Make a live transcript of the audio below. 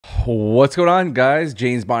What's going on, guys?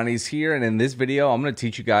 James Bonnie's here, and in this video I'm going to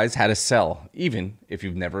teach you guys how to sell, even if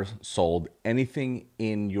you've never sold anything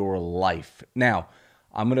in your life. Now,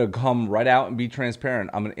 I'm going to come right out and be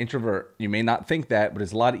transparent. I'm an introvert. You may not think that, but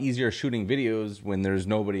it's a lot easier shooting videos when there's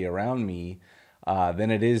nobody around me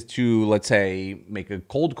than it is to, let's say, make a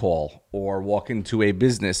cold call or walk into a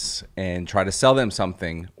business and try to sell them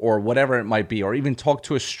something or whatever it might be, or even talk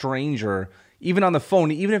to a stranger, even on the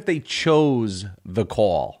phone, even if they chose the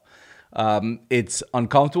call. It's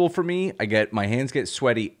uncomfortable for me. My hands get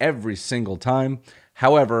sweaty every single time.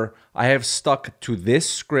 However, I have stuck to this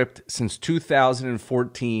script since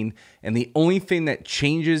 2014, and the only thing that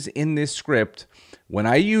changes in this script when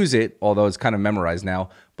I use it, although it's kind of memorized now,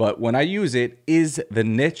 but when I use it, is the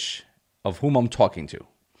niche of whom I'm talking to.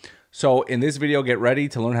 So in this video, get ready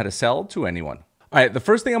to learn how to sell to anyone. All right, the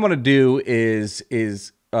first thing I'm going to do is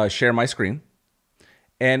share my screen.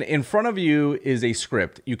 And in front of you is a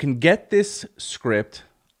script. You can get this script.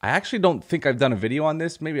 I actually don't think I've done a video on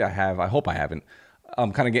this. Maybe I have. I hope I haven't.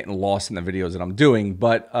 I'm kind of getting lost in the videos that I'm doing.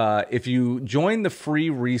 But if you join the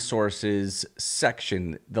free resources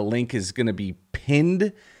section, the link is going to be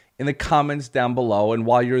pinned in the comments down below. And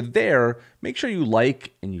while you're there, make sure you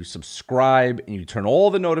like and you subscribe and you turn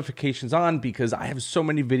all the notifications on, because I have so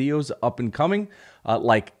many videos up and coming,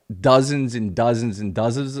 like dozens and dozens and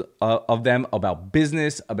dozens of them about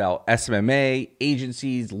business, about SMMA,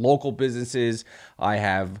 agencies, local businesses. I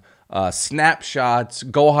have snapshots,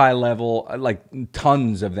 GoHighLevel, like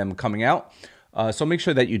tons of them coming out. So make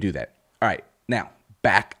sure that you do that. All right, now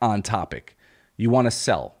back on topic. You want to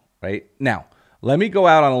sell, right? Now, let me go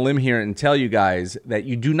out on a limb here and tell you guys that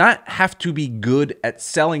you do not have to be good at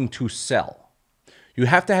selling to sell. You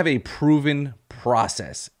have to have a proven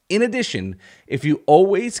process. In addition, if you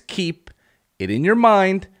always keep it in your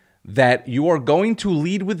mind that you are going to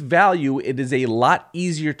lead with value, it is a lot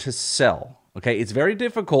easier to sell. Okay, it's very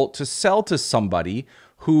difficult to sell to somebody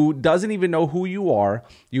who doesn't even know who you are.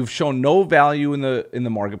 You've shown no value in the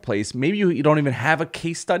marketplace. Maybe you don't even have a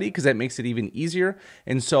case study, because that makes it even easier.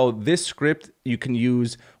 And so this script you can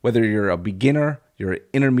use whether you're a beginner, you're an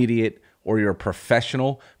intermediate, or you're a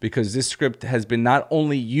professional, because this script has been not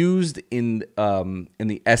only used in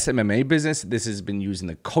the SMMA business, this has been used in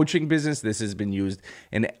the coaching business, this has been used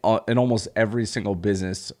in almost every single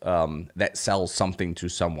business that sells something to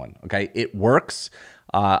someone. Okay, it works.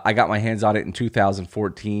 I got my hands on it in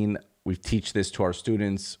 2014. We teach this to our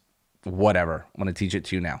students. Whatever, I'm going to teach it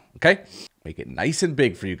to you now. Okay, make it nice and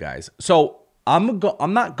big for you guys. So I'm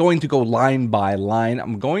not going to go line by line.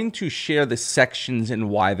 I'm going to share the sections and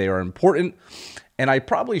why they are important. And I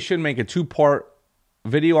probably should make a two-part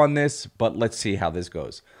video on this, but let's see how this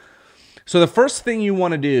goes. So the first thing you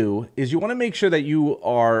want to do is you want to make sure that you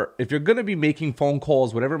are, if you're going to be making phone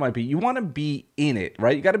calls, whatever it might be, you want to be in it,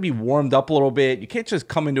 right? You got to be warmed up a little bit. You can't just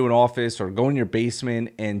come into an office or go in your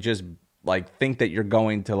basement and just like think that you're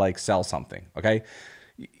going to like sell something, okay?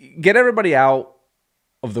 Get everybody out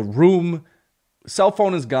of the room. Cell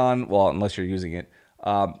phone is gone, well, unless you're using it.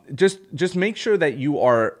 Just make sure that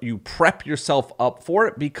you prep yourself up for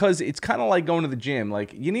it, because it's kind of like going to the gym.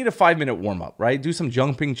 Like, you need a 5-minute warm up, right? Do some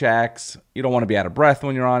jumping jacks. You don't want to be out of breath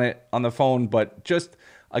when you're on the phone, but just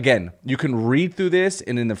again, you can read through this,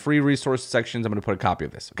 and in the free resource sections, I'm going to put a copy of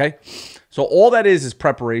this. Okay, so all that is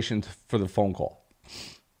preparation for the phone call.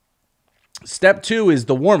 Step 2 is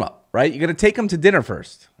the warm up. Right? You're going to take them to dinner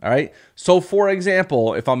first. All right. So for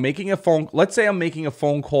example, if I'm making let's say I'm making a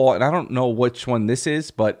phone call, and I don't know which one this is,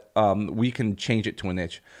 but we can change it to a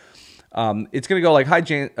niche. It's going to go like, hi,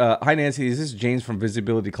 hi, Nancy. This is James from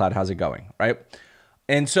Visibility Cloud. How's it going? Right.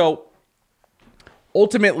 And so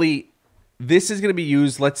ultimately, this is going to be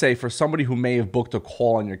used, let's say, for somebody who may have booked a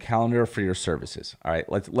call on your calendar for your services. All right.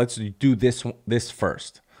 Let's do this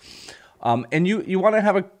first. And you want to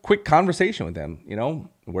have a quick conversation with them. You know,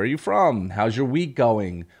 where are you from? How's your week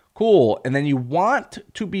going? Cool. And then you want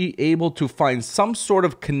to be able to find some sort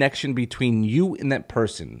of connection between you and that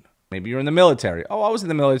person. Maybe you're in the military. Oh, I was in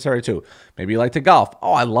the military too. Maybe you like to golf.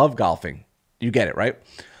 Oh, I love golfing. You get it, right?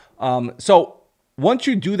 So once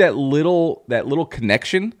you do that little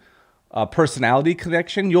connection, personality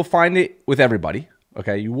connection, you'll find it with everybody.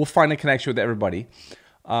 Okay, you will find a connection with everybody.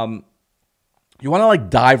 You want to like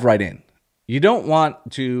dive right in. You don't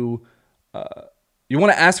want to, you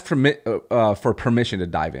want to ask for permission to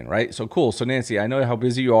dive in, right? So cool. So Nancy, I know how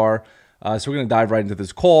busy you are. So we're going to dive right into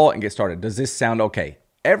this call and get started. Does this sound okay?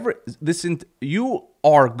 You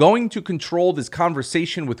are going to control this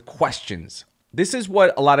conversation with questions. This is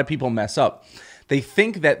what a lot of people mess up. They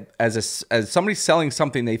think that as somebody selling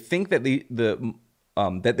something, they think that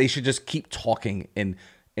that they should just keep talking and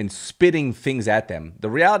and spitting things at them. The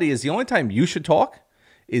reality is the only time you should talk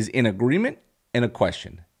is in agreement and a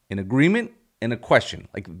question. In agreement and a question.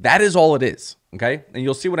 Like that is all it is, okay? And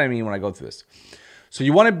you'll see what I mean when I go through this. So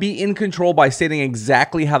you want to be in control by stating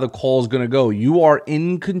exactly how the call is going to go. You are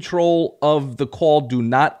in control of the call. Do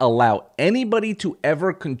not allow anybody to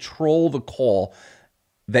ever control the call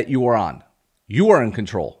that you are on. You are in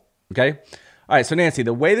control, okay? All right, so Nancy,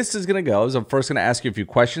 the way this is going to go is I'm first going to ask you a few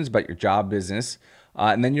questions about your job, business,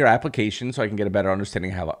 and then your application so I can get a better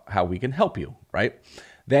understanding of how we can help you, right?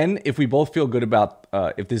 Then if we both feel good about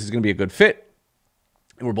if this is going to be a good fit,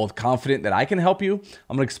 and we're both confident that I can help you,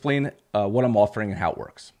 I'm going to explain what I'm offering and how it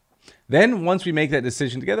works. Then once we make that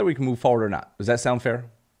decision together, we can move forward or not. Does that sound fair?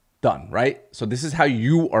 Done, right? So this is how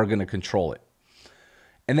you are going to control it.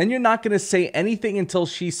 And then you're not going to say anything until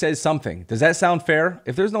she says something. Does that sound fair?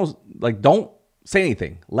 If there's no, like, don't say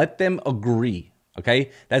anything. Let them agree,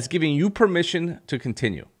 okay? That's giving you permission to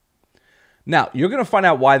continue. Now, you're going to find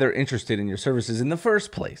out why they're interested in your services in the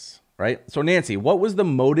first place, right? So Nancy, what was the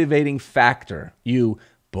motivating factor? You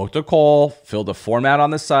booked a call, filled a form out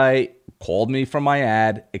on the site, called me from my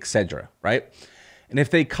ad, etc., right? And if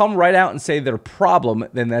they come right out and say their problem,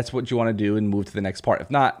 then that's what you want to do and move to the next part. If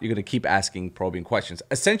not, you're going to keep asking probing questions.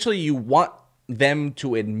 Essentially, you want them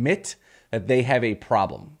to admit that they have a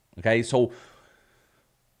problem, okay? So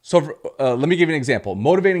let me give you an example.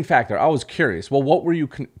 Motivating factor, I was curious. Well, what were you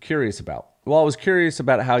curious about? Well, I was curious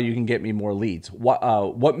about how you can get me more leads.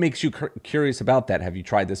 What makes you curious about that? Have you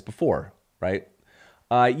tried this before, right?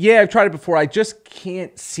 Yeah, I've tried it before. I just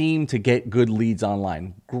can't seem to get good leads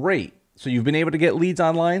online. Great. So you've been able to get leads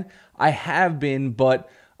online? I have been, but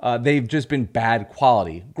they've just been bad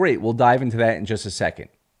quality. Great. We'll dive into that in just a second,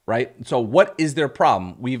 right? So what is their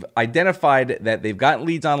problem? We've identified that they've gotten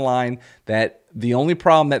leads online, that the only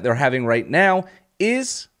problem that they're having right now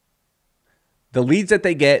is the leads that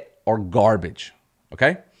they get are garbage,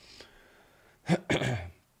 okay?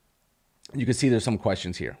 You can see there's some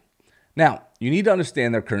questions here. Now, you need to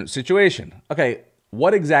understand their current situation. Okay,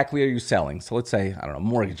 what exactly are you selling? So let's say, I don't know,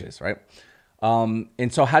 mortgages, right?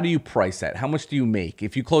 And so how do you price that? How much do you make?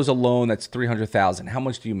 If you close a loan that's $300,000, how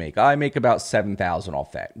much do you make? I make about $7,000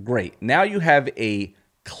 off that. Great. Now you have a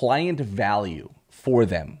client value for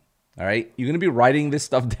them, all right? You're going to be writing this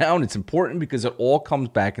stuff down. It's important because it all comes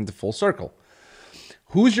back into full circle.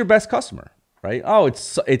 Who's your best customer, right? Oh,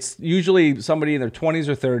 it's usually somebody in their 20s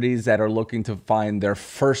or 30s that are looking to find their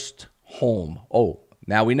first home. Oh,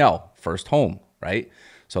 now we know, first home. Right?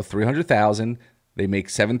 So 300,000, they make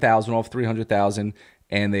 7,000 off 300,000,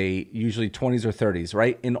 and they usually 20s or 30s,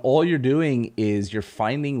 right? And all you're doing is you're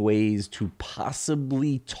finding ways to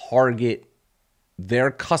possibly target their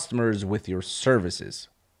customers with your services,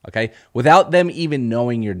 okay? Without them even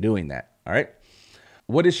knowing you're doing that, all right?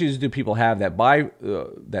 What issues do people have that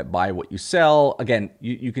buy what you sell? Again,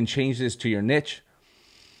 you can change this to your niche.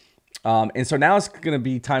 And so now it's going to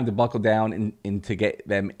be time to buckle down and to get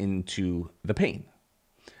them into the pain.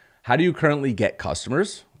 How do you currently get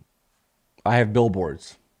customers? I have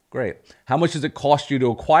billboards. Great. How much does it cost you to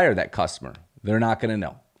acquire that customer? They're not going to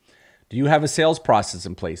know. Do you have a sales process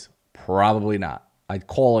in place? Probably not. I'd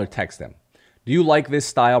call or text them. Do you like this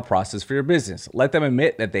style process for your business? Let them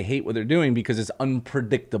admit that they hate what they're doing because it's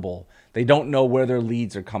unpredictable. They don't know where their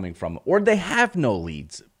leads are coming from, or they have no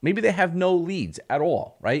leads. Maybe they have no leads at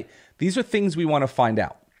all, right? These are things we want to find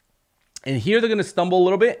out. And here they're going to stumble a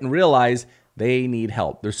little bit and realize they need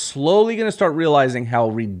help. They're slowly going to start realizing how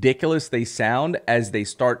ridiculous they sound as they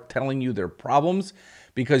start telling you their problems,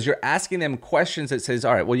 because you're asking them questions that says,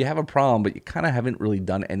 all right, well, you have a problem, but you kind of haven't really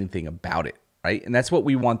done anything about it, right? And that's what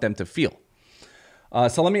we want them to feel.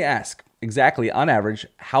 So let me ask, exactly on average,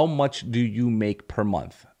 how much do you make per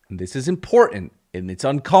month? And this is important, and it's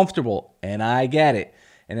uncomfortable, and I get it.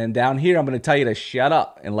 And then down here, I'm going to tell you to shut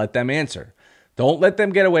up and let them answer. Don't let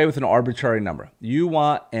them get away with an arbitrary number. You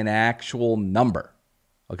want an actual number,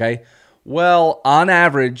 okay? Well, on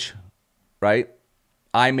average, right,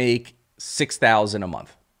 I make $6,000 a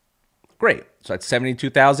month. Great. So that's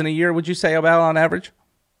 $72,000 a year, would you say, about on average?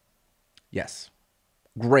 Yes.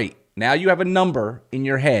 Great. Now you have a number in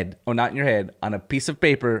your head, or not in your head, on a piece of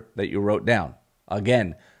paper that you wrote down.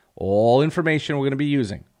 Again, all information we're going to be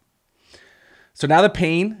using. So now the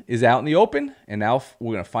pain is out in the open, and now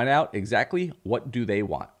we're going to find out exactly what do they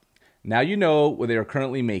want. Now you know what they are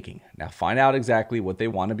currently making. Now find out exactly what they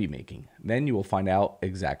want to be making. Then you will find out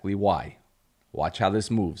exactly why. Watch how this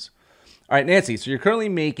moves. All right, Nancy, so you're currently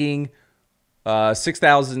making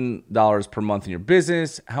 $6,000 per month in your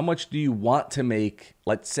business. How much do you want to make,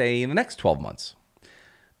 let's say, in the next 12 months?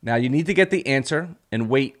 Now you need to get the answer and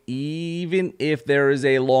wait even if there is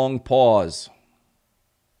a long pause.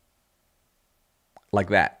 like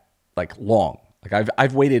that, like long. Like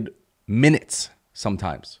I've waited minutes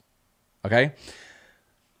sometimes. Okay.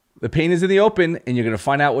 The pain is in the open, and you're going to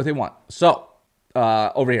find out what they want. So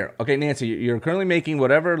over here. Okay, Nancy, you're currently making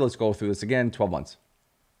whatever. Let's go through this again, 12 months.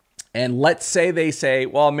 And let's say they say,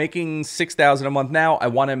 well, I'm making $6,000 a month now. I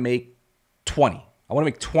want to make 20. I want to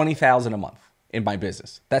make 20,000 a month in my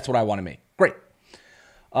business. That's what I want to make. Great.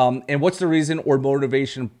 And what's the reason or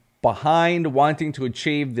motivation behind wanting to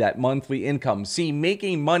achieve that monthly income? See,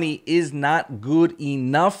 making money is not good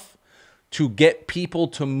enough to get people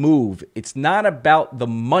to move. It's not about the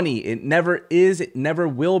money. It never is. It never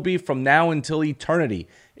will be from now until eternity.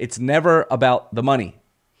 It's never about the money.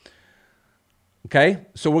 Okay?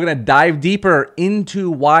 So we're going to dive deeper into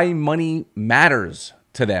why money matters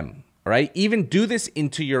to them. All right? Even do this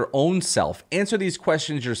into your own self. Answer these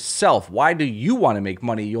questions yourself. Why do you want to make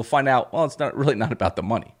money? You'll find out, well, it's not really not about the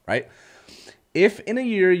money, right? If in a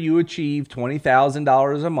year you achieve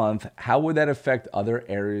 $20,000 a month, how would that affect other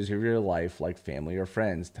areas of your life like family or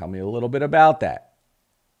friends? Tell me a little bit about that.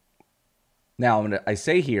 Now, I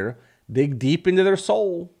say here, dig deep into their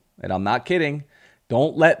soul, and I'm not kidding.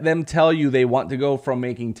 Don't let them tell you they want to go from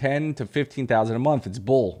making $10,000 to $15,000 a month. It's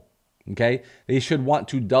bull. Okay? They should want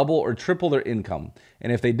to double or triple their income.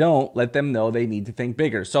 And if they don't, let them know they need to think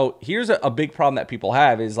bigger. So here's a big problem that people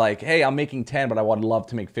have is like, hey, I'm making 10, but I would love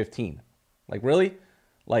to make 15. Like, really?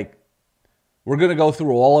 Like, we're going to go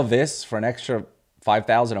through all of this for an extra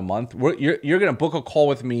 $5,000 a month? You're going to book a call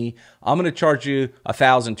with me. I'm going to charge you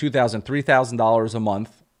 $1,000, $2,000, $3,000 a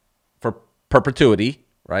month for perpetuity,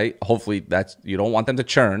 right? Hopefully that's, you don't want them to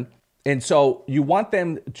churn. And so you want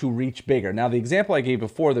them to reach bigger. Now, the example I gave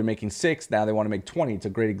before, they're making 6. Now they want to make 20. It's a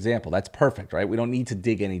great example. That's perfect, right? We don't need to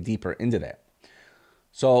dig any deeper into that.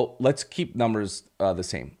 So let's keep numbers the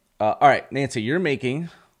same. All right, Nancy, you're making...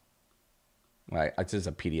 Right, it's just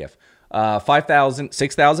a PDF. $5,000,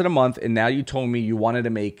 $6,000 a month, and now you told me you wanted to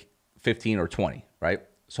make 15 or 20, right?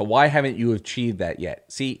 So why haven't you achieved that yet?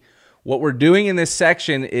 See, what we're doing in this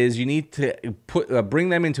section is you need to bring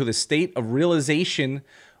them into the state of realization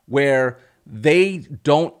where they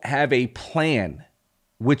don't have a plan,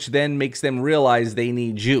 which then makes them realize they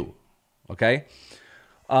need you, okay?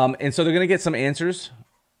 And so they're going to get some answers,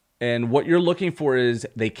 and what you're looking for is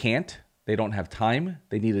they can't. They don't have time.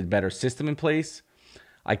 They need a better system in place.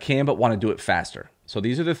 I can, but want to do it faster. So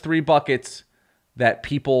these are the 3 buckets that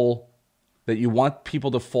you want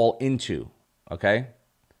people to fall into, okay?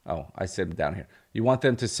 Oh, I said it down here. You want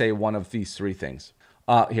them to say one of these 3 things.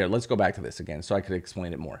 Here, let's go back to this again so I could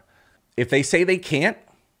explain it more. If they say they can't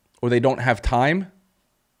or they don't have time,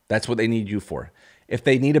 that's what they need you for. If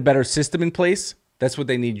they need a better system in place, that's what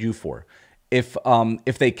they need you for. If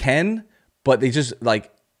they can, but they just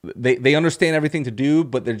like... They understand everything to do,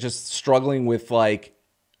 but they're just struggling with like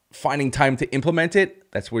finding time to implement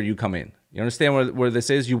it. That's where you come in. You understand where this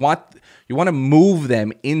is? You want to move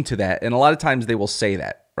them into that. And a lot of times they will say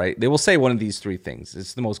that, right? They will say one of these 3 things.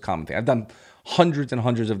 It's the most common thing. I've done hundreds and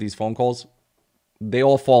hundreds of these phone calls. They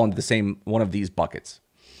all fall into the same one of these buckets.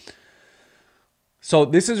 So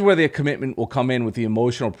this is where the commitment will come in with the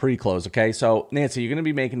emotional pre-close, okay? So Nancy, you're going to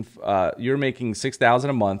be making you're making $6,000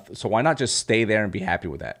 a month, so why not just stay there and be happy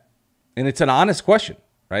with that? And it's an honest question,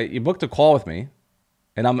 right? You booked a call with me,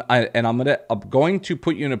 and I'm going to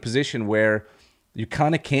put you in a position where you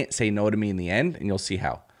kind of can't say no to me in the end, and you'll see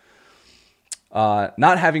how.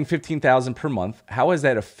 Not having $15,000 per month, how has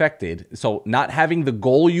that affected? So not having the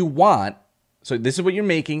goal you want. So this is what you're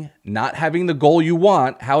making, not having the goal you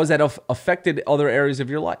want. How has that affected other areas of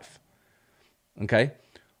your life? Okay.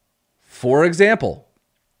 For example,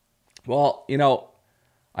 well, you know,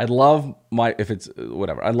 I'd love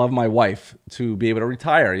I'd love my wife to be able to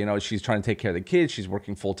retire. You know, she's trying to take care of the kids. She's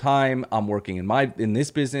working full time. I'm working in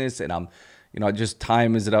this business, and I'm, you know, just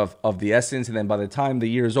time is of the essence. And then by the time the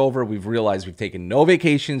year is over, we've realized we've taken no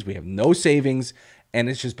vacations. We have no savings, and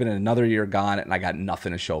it's just been another year gone, and I got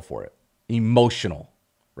nothing to show for it. Emotional,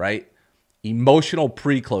 right? Emotional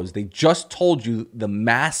pre-close. They just told you the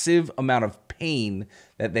massive amount of pain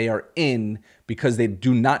that they are in because they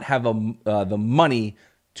do not have the money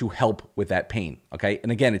to help with that pain, okay? And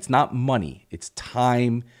again, it's not money. It's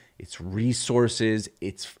time. It's resources.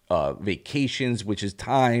 It's vacations, which is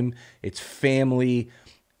time. It's family.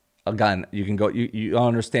 Again, you can go. You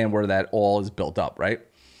understand where that all is built up, right?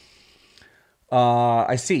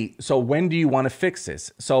 I see. So when do you want to fix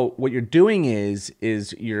this? So what you're doing is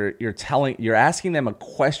you're asking them a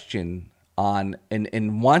question on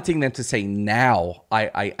and wanting them to say now,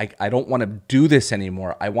 I don't want to do this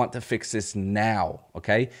anymore. I want to fix this now.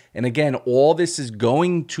 Okay. And again, all this is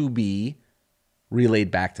going to be relayed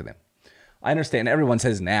back to them. I understand everyone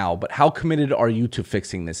says now, but how committed are you to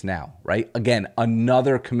fixing this now, right? Again,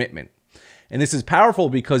 another commitment. And this is powerful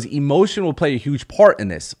because emotion will play a huge part in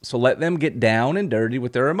this. So let them get down and dirty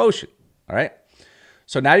with their emotion, all right?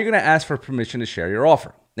 So now you're going to ask for permission to share your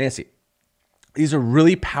offer. Nancy, these are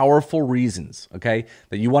really powerful reasons, okay,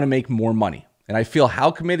 that you want to make more money. And I feel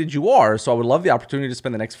how committed you are, so I would love the opportunity to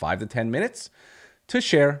spend the next 5 to 10 minutes to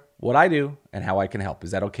share what I do and how I can help.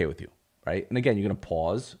 Is that okay with you, right? And again, you're going to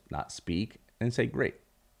pause, not speak, and say, great,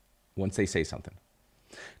 once they say something.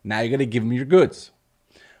 Now you're going to give them your goods.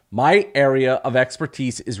 My area of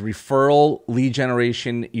expertise is referral lead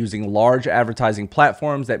generation using large advertising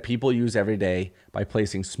platforms that people use every day by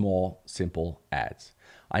placing small, simple ads.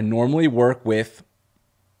 I normally work with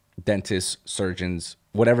dentists, surgeons,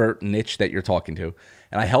 whatever niche that you're talking to,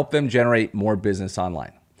 and I help them generate more business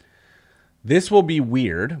online. This will be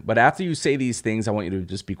weird, but after you say these things, I want you to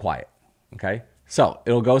just be quiet, okay? So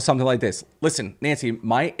it'll go something like this. Listen, Nancy,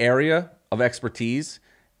 my area of expertise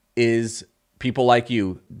is people like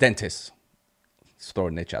you, dentists. Let's throw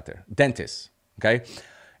a niche out there. Dentists, okay?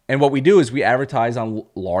 And what we do is we advertise on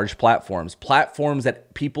large platforms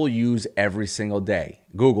that people use every single day.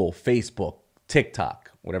 Google, Facebook,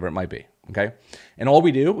 TikTok, whatever it might be, okay? And all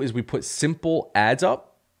we do is we put simple ads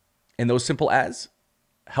up, and those simple ads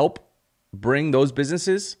help bring those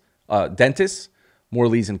businesses, dentists, more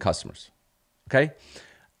leads and customers, okay?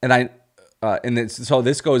 So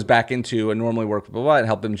this goes back into, I normally work with blah, blah, and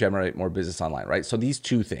help them generate more business online, right? So these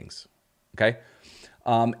two things, okay?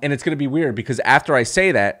 And it's going to be weird because after I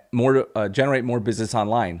say that, generate more business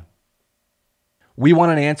online, we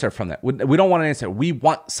want an answer from that. We don't want an answer. We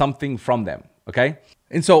want something from them, okay?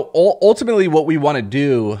 And so ultimately what we want to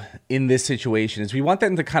do in this situation is we want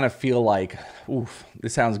them to kind of feel like, oof,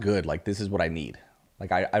 this sounds good. Like this is what I need.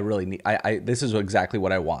 Like I really need, this is exactly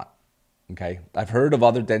what I want. Okay, I've heard of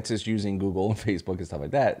other dentists using Google and Facebook and stuff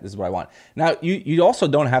like that. This is what I want. Now, you also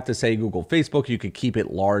don't have to say Google, Facebook. You could keep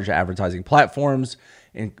it large advertising platforms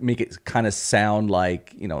and make it kind of sound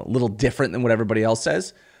like, you know, a little different than what everybody else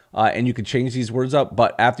says. And you could change these words up.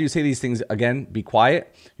 But after you say these things, again, be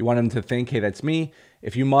quiet. You want them to think, hey, that's me.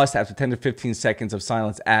 If you must, after 10 to 15 seconds of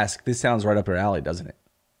silence, ask, this sounds right up your alley, doesn't it?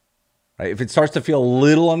 Right? If it starts to feel a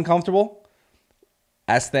little uncomfortable,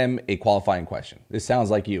 ask them a qualifying question. This sounds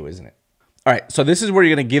like you, isn't it? All right, so this is where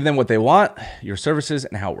you're going to give them what they want, your services,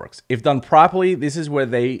 and how it works. If done properly, this is where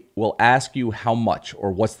they will ask you how much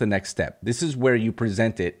or what's the next step. This is where you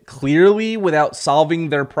present it clearly without solving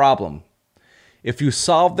their problem. If you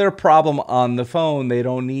solve their problem on the phone, they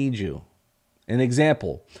don't need you. An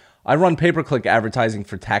example, I run pay-per-click advertising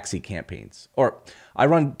for taxi campaigns, or I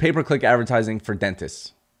run pay-per-click advertising for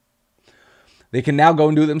dentists. They can now go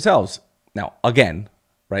and do it themselves. Now, again,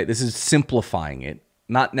 right, this is simplifying it.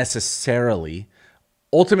 Not necessarily.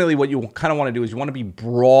 Ultimately, what you kind of want to do is you want to be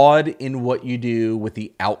broad in what you do with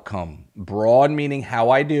the outcome. Broad meaning how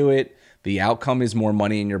I do it. The outcome is more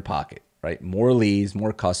money in your pocket, right? More leads,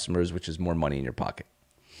 more customers, which is more money in your pocket.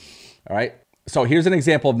 All right. So here's an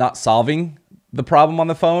example of not solving the problem on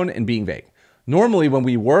the phone and being vague. Normally, when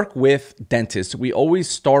we work with dentists, we always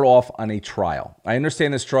start off on a trial. I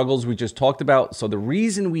understand the struggles we just talked about. So the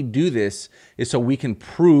reason we do this is so we can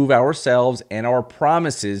prove ourselves and our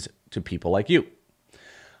promises to people like you.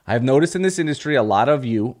 I have noticed in this industry, a lot of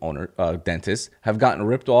you, dentists, have gotten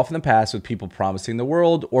ripped off in the past with people promising the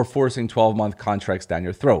world or forcing 12-month contracts down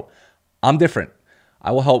your throat. I'm different.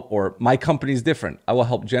 I will help, or my company is different. I will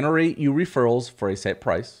help generate you referrals for a set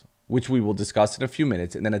price, which we will discuss in a few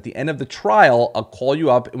minutes. And then at the end of the trial, I'll call you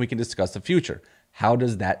up and we can discuss the future. How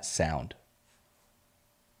does that sound?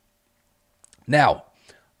 Now,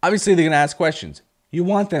 obviously they're going to ask questions. You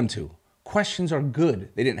want them to. Questions are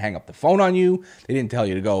good. They didn't hang up the phone on you. They didn't tell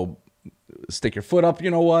you to go stick your foot up, you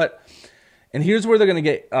know what? And here's where they're going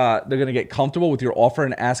to get comfortable with your offer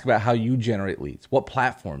and ask about how you generate leads. What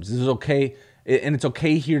platforms? This is okay. And it's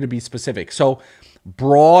okay here to be specific. So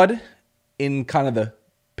broad in kind of the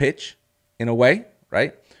pitch in a way,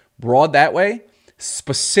 right? Broad that way,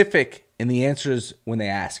 specific in the answers when they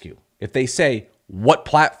ask you. If they say, what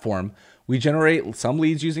platform? We generate some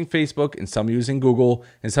leads using Facebook and some using Google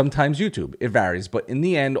and sometimes YouTube. It varies, but in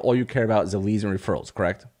the end, all you care about is the leads and referrals,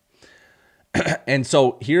 correct? And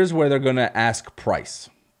so here's where they're going to ask price.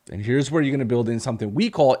 And here's where you're going to build in something we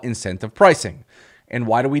call incentive pricing. And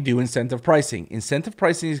why do we do incentive pricing? Incentive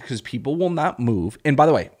pricing is because people will not move. And by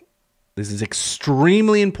the way, this is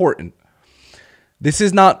extremely important. This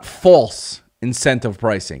is not false incentive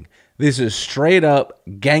pricing. This is straight up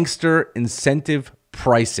gangster incentive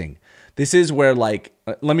pricing. This is where, like,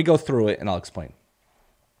 let me go through it and I'll explain.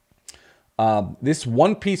 This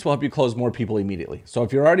one piece will help you close more people immediately. So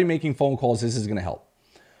if you're already making phone calls, this is going to help.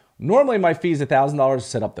 Normally, my fee is $1,000 to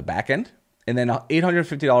set up the back end, and then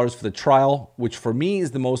 $850 for the trial, which for me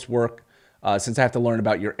is the most work since I have to learn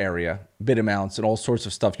about your area, bid amounts, and all sorts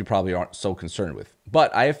of stuff you probably aren't so concerned with.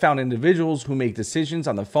 But I have found individuals who make decisions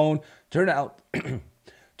on the phone turn out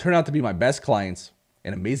to be my best clients,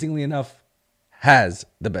 and amazingly enough, has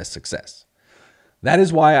the best success. That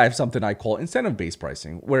is why I have something I call incentive-based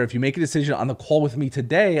pricing, where if you make a decision on the call with me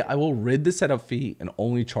today, I will rid the setup fee and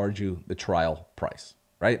only charge you the trial price,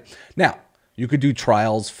 right? Now, you could do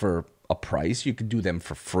trials for a price. You could do them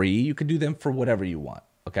for free. You could do them for whatever you want,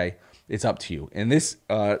 okay? It's up to you. In this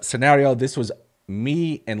scenario, this was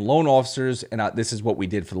me and loan officers, and this is what we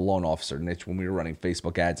did for the loan officer niche when we were running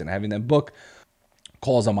Facebook ads and having them book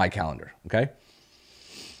calls on my calendar, okay?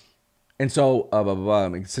 And so,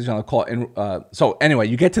 decision on the call. And so anyway,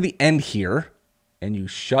 you get to the end here and you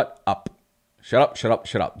shut up. Shut up, shut up,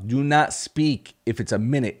 shut up. Do not speak if it's a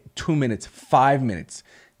minute, 2 minutes, 5 minutes.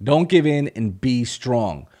 Don't give in and be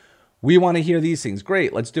strong. We want to hear these things.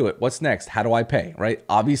 Great, let's do it. What's next? How do I pay, right?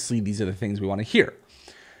 Obviously, these are the things we want to hear.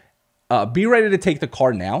 Be ready to take the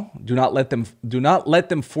card now. Do not let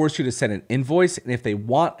them force you to send an invoice. And if they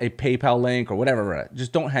want a PayPal link or whatever,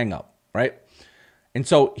 just don't hang up, right? And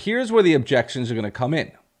so here's where the objections are going to come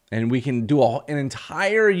in. And we can do an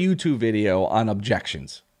entire YouTube video on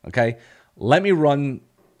objections, okay? Let me run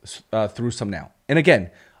through some now. And again,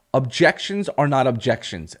 objections are not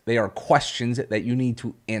objections. They are questions that you need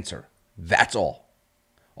to answer. That's all.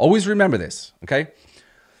 Always remember this, okay?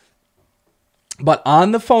 But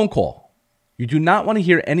on the phone call, you do not want to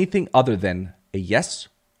hear anything other than a yes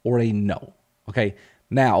or a no, okay?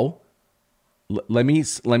 Now, let me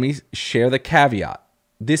share the caveat.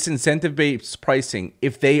 This incentive-based pricing,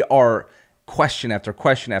 if they are question after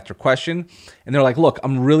question after question, and they're like, look,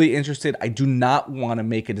 I'm really interested. I do not want to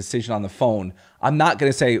make a decision on the phone. I'm not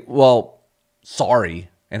going to say, well, sorry,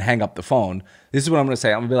 and hang up the phone. This is what I'm going to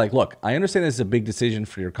say. I'm going to be like, look, I understand this is a big decision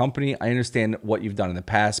for your company. I understand what you've done in the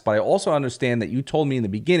past, but I also understand that you told me in the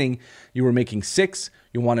beginning you were making 6,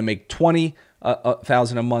 you want to make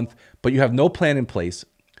 20,000 a month, but you have no plan in place.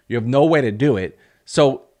 You have no way to do it.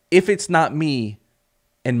 So if it's not me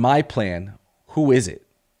and my plan, who is it,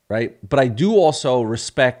 right? But I do also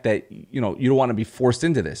respect that, you don't want to be forced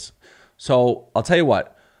into this. So I'll tell you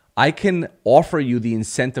what, I can offer you the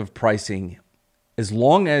incentive pricing as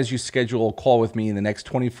long as you schedule a call with me in the next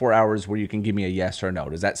 24 hours where you can give me a yes or no.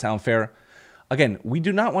 Does that sound fair? Again, we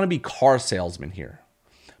do not want to be car salesmen here,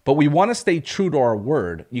 but we want to stay true to our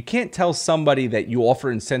word. You can't tell somebody that you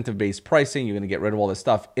offer incentive-based pricing, you're going to get rid of all this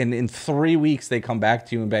stuff, and in 3 weeks they come back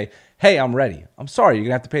to you and say, hey, I'm ready. I'm sorry, you're going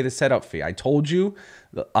to have to pay the setup fee. I told you,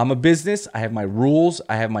 I'm a business. I have my rules.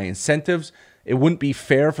 I have my incentives. It wouldn't be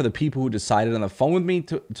fair for the people who decided on the phone with me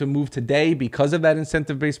to move today because of that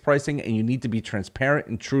incentive-based pricing, and you need to be transparent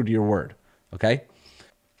and true to your word, okay?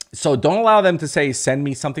 So don't allow them to say, send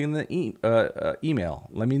me something in the email.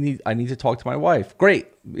 I need to talk to my wife. Great.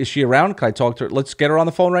 Is she around? Can I talk to her? Let's get her on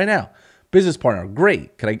the phone right now. Business partner.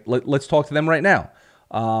 Great. Let's talk to them right now.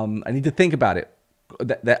 I need to think about it.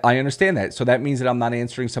 That I understand that. So that means that I'm not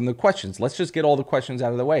answering some of the questions. Let's just get all the questions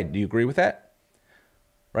out of the way. Do you agree with that?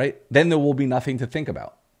 Right? Then there will be nothing to think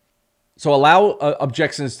about. So allow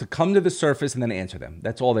objections to come to the surface and then answer them.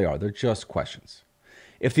 That's all they are. They're just questions.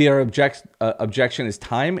 If the objection is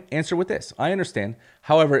time, answer with this. I understand.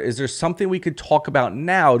 However, is there something we could talk about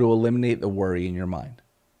now to eliminate the worry in your mind?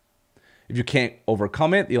 If you can't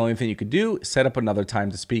overcome it, the only thing you could do is set up another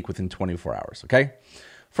time to speak within 24 hours, okay?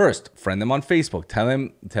 First, friend them on Facebook. Tell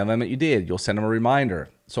them that you did. You'll send them a reminder,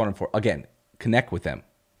 so on and forth. Again, connect with them.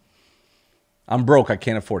 I'm broke. I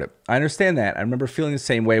can't afford it. I understand that. I remember feeling the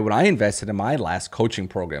same way when I invested in my last coaching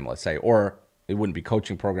program, let's say, or it wouldn't be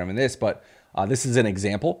coaching program in this, but this is an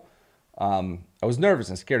example. I was nervous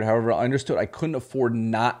and scared. However, I understood I couldn't afford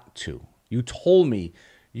not to. You told me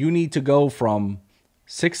you need to go from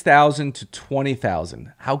 6,000 to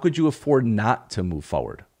 20,000. How could you afford not to move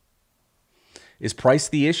forward? Is price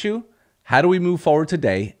the issue? How do we move forward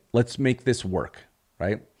today? Let's make this work,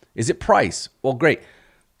 right? Is it price? Well, great.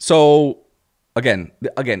 So again,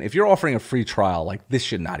 if you're offering a free trial, like this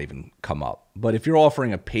should not even come up. But if you're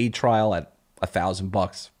offering a paid trial at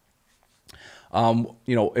 $1,000,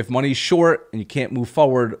 if money's short and you can't move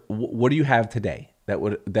forward, what do you have today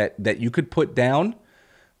that you could put down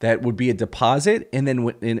that would be a deposit, and then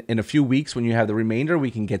in a few weeks when you have the remainder, we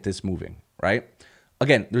can get this moving, right?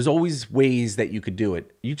 Again, there's always ways that you could do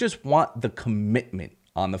it. You just want the commitment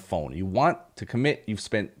on the phone. You want to commit. You've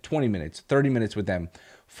spent 20 minutes, 30 minutes with them,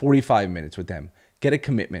 45 minutes with them. Get a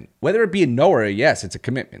commitment. Whether it be a no or a yes, it's a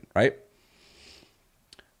commitment, right?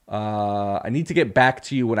 I need to get back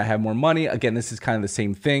to you when I have more money. Again, this is kind of the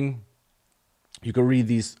same thing. You can read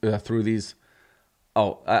these through these.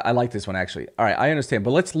 Oh, I like this one actually. All right, I understand,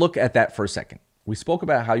 but let's look at that for a second. We spoke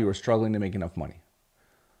about how you were struggling to make enough money.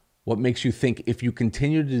 What makes you think if you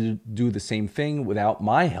continue to do the same thing without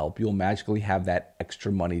my help, you'll magically have that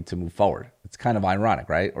extra money to move forward? It's kind of ironic,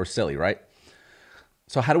 right? Or silly, right?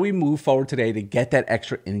 So how do we move forward today to get that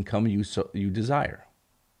extra income you desire?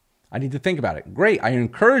 I need to think about it. Great. I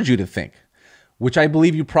encourage you to think, which I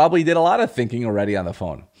believe you probably did a lot of thinking already on the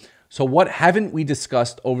phone. So what haven't we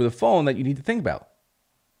discussed over the phone that you need to think about?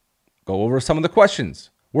 Go over some of the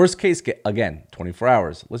questions. Worst case, again, 24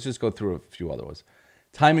 hours. Let's just go through a few other ones.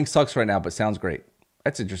 Timing sucks right now, but sounds great.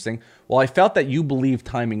 That's interesting. Well, I felt that you believe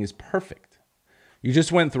timing is perfect. You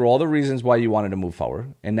just went through all the reasons why you wanted to move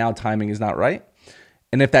forward, and now timing is not right.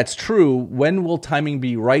 And if that's true, when will timing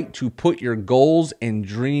be right to put your goals and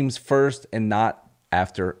dreams first and not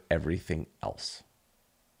after everything else?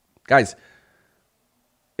 Guys,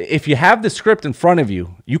 if you have the script in front of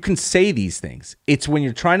you, you can say these things. It's when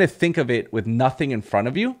you're trying to think of it with nothing in front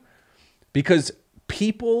of you, because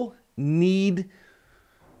people need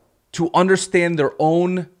to understand their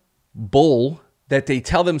own bull that they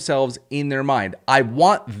tell themselves in their mind. I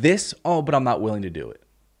want this, oh, but I'm not willing to do it.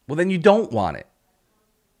 Well, then you don't want it.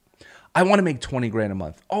 I want to make 20 grand a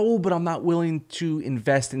month. Oh, but I'm not willing to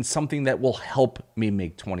invest in something that will help me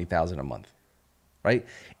make 20,000 a month, right?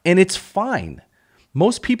 And it's fine.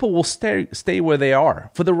 Most people will stay where they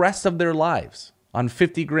are for the rest of their lives on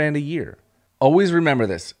 50 grand a year. Always remember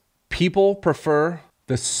this. People prefer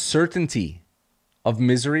the certainty of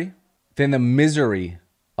misery than the misery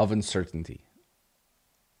of uncertainty.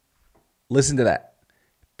 Listen to that.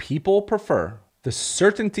 People prefer the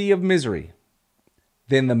certainty of misery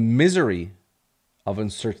than the misery of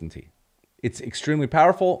uncertainty. It's extremely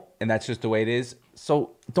powerful, and that's just the way it is.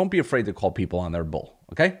 So don't be afraid to call people on their bull,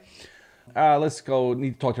 okay? Let's go.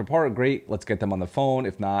 Need to talk to your partner. Great. Let's get them on the phone.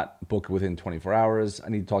 If not, book within 24 hours. I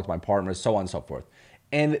need to talk to my partner, so on and so forth.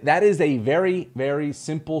 And that is a very, very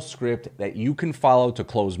simple script that you can follow to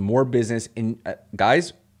close more business. And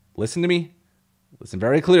guys, listen to me. Listen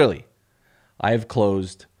very clearly. I have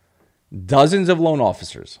closed dozens of loan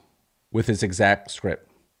officers with this exact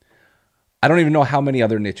script. I don't even know how many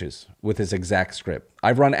other niches with this exact script.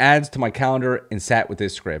 I've run ads to my calendar and sat with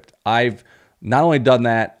this script. I've not only done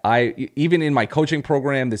that, even in my coaching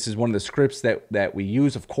program, this is one of the scripts that we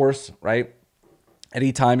use, of course, right?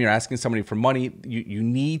 Anytime you're asking somebody for money, you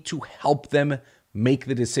need to help them make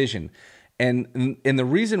the decision. And the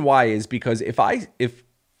reason why is because if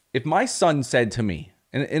my son said to me,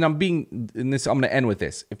 and I'm going to end with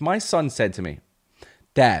this. If my son said to me,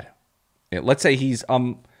 Dad, let's say he's, I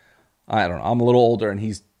don't know, I'm a little older and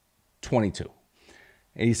he's 22.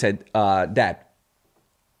 And he said, Dad,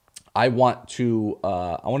 I want to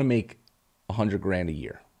make 100 grand a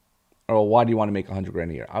year. Or why do you want to make 100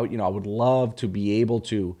 grand a year? I would love to be able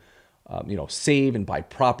to, save and buy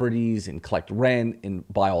properties and collect rent and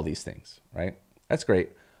buy all these things, right? That's great.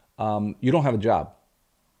 You don't have a job.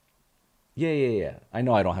 Yeah. I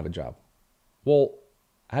know I don't have a job. Well,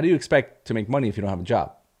 how do you expect to make money if you don't have a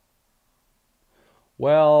job?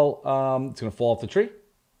 Well, it's going to fall off the tree.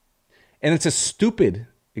 And it's a stupid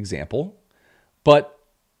example, but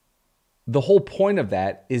the whole point of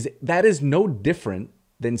that is no different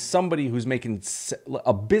than somebody who's making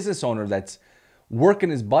a business owner that's working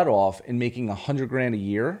his butt off and making 100 grand a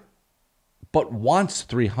year, but wants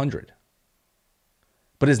 300,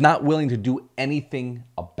 but is not willing to do anything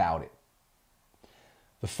about it.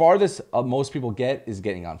 The farthest most people get is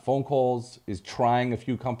getting on phone calls, is trying a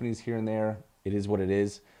few companies here and there. It is what it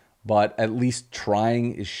is, but at least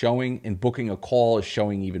trying is showing, and booking a call is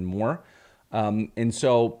showing even more. And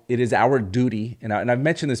so it is our duty, and I've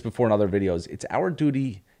mentioned this before in other videos, it's our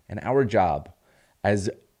duty and our job as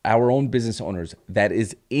our own business owners that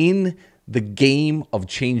is in the game of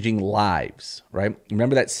changing lives, right?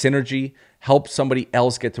 Remember that synergy, help somebody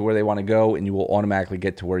else get to where they want to go, and you will automatically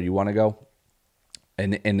get to where you want to go,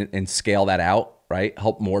 and scale that out, right?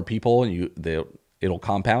 Help more people, and it'll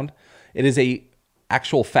compound. It is a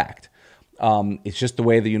actual fact. It's just the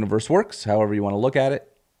way the universe works, however you want to look at it.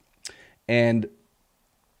 And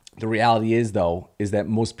the reality is, though, is that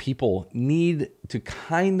most people need to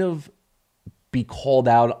kind of be called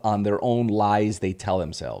out on their own lies they tell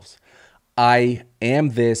themselves. I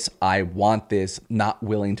am this, I want this, not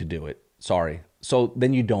willing to do it. Sorry. So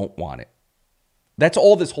then you don't want it. That's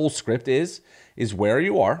all this whole script is where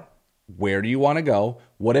you are, where do you want to go,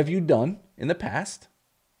 what have you done in the past,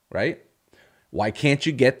 right? Why can't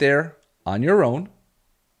you get there on your own?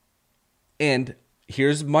 And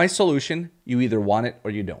here's my solution. You either want it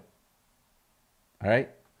or you don't. All right.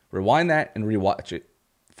 Rewind that and rewatch it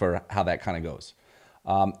for how that kind of goes.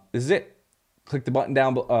 This is it. Click the button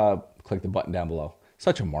down. Click the button down below.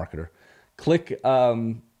 Such a marketer. Click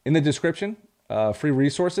in the description. Free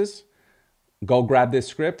resources. Go grab this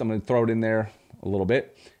script. I'm going to throw it in there a little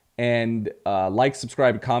bit. And like,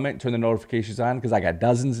 subscribe, comment, turn the notifications on because I got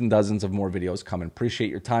dozens and dozens of more videos coming.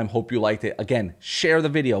 Appreciate your time. Hope you liked it. Again, share the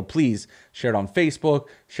video. Please share it on Facebook.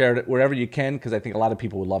 Share it wherever you can because I think a lot of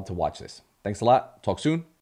people would love to watch this. Thanks a lot. Talk soon.